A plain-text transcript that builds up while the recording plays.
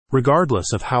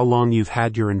Regardless of how long you've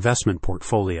had your investment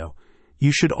portfolio,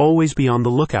 you should always be on the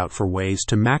lookout for ways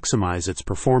to maximize its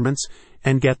performance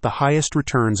and get the highest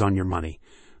returns on your money.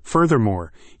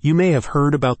 Furthermore, you may have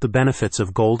heard about the benefits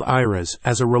of gold IRAs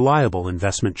as a reliable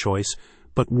investment choice,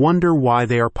 but wonder why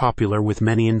they are popular with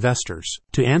many investors.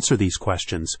 To answer these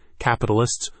questions,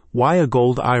 capitalists, Why a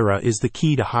Gold IRA is the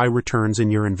Key to High Returns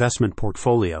in Your Investment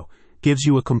Portfolio, gives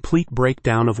you a complete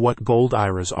breakdown of what gold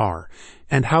IRAs are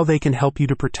and how they can help you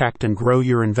to protect and grow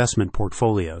your investment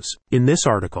portfolios. In this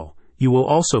article, you will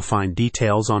also find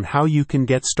details on how you can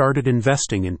get started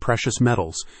investing in precious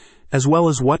metals, as well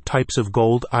as what types of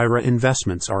gold IRA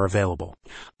investments are available.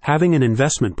 Having an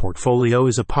investment portfolio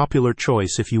is a popular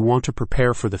choice if you want to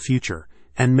prepare for the future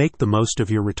and make the most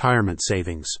of your retirement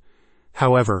savings.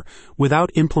 However, without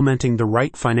implementing the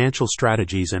right financial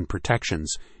strategies and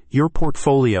protections, your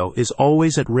portfolio is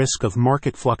always at risk of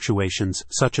market fluctuations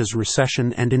such as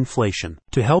recession and inflation.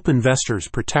 To help investors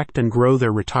protect and grow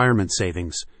their retirement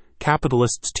savings,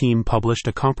 Capitalist's team published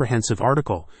a comprehensive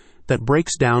article that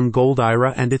breaks down gold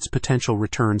IRA and its potential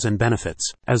returns and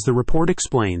benefits. As the report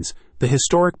explains, the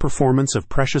historic performance of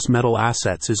precious metal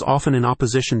assets is often in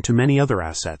opposition to many other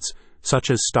assets, such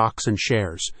as stocks and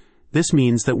shares. This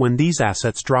means that when these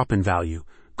assets drop in value,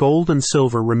 gold and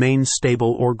silver remain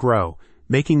stable or grow,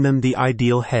 making them the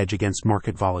ideal hedge against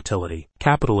market volatility.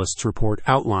 Capitalist's report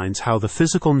outlines how the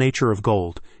physical nature of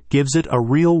gold gives it a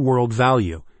real-world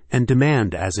value and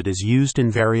demand as it is used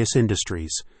in various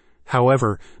industries.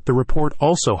 However, the report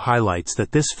also highlights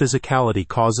that this physicality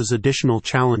causes additional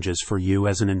challenges for you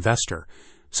as an investor,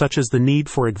 such as the need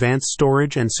for advanced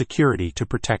storage and security to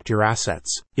protect your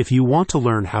assets. If you want to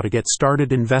learn how to get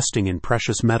started investing in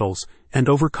precious metals and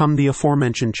overcome the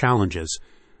aforementioned challenges,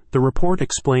 the report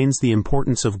explains the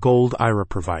importance of gold IRA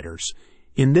providers.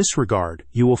 In this regard,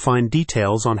 you will find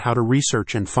details on how to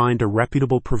research and find a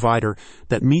reputable provider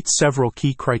that meets several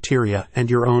key criteria and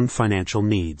your own financial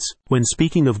needs. When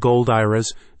speaking of gold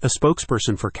IRAs, a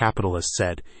spokesperson for Capitalist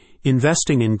said,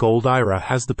 "Investing in gold IRA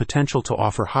has the potential to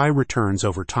offer high returns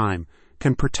over time,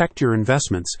 can protect your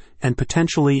investments, and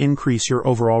potentially increase your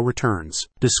overall returns."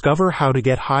 Discover how to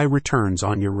get high returns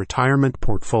on your retirement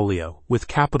portfolio with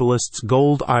Capitalist's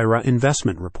Gold IRA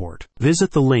Investment Report.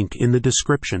 Visit the link in the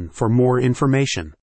description for more information.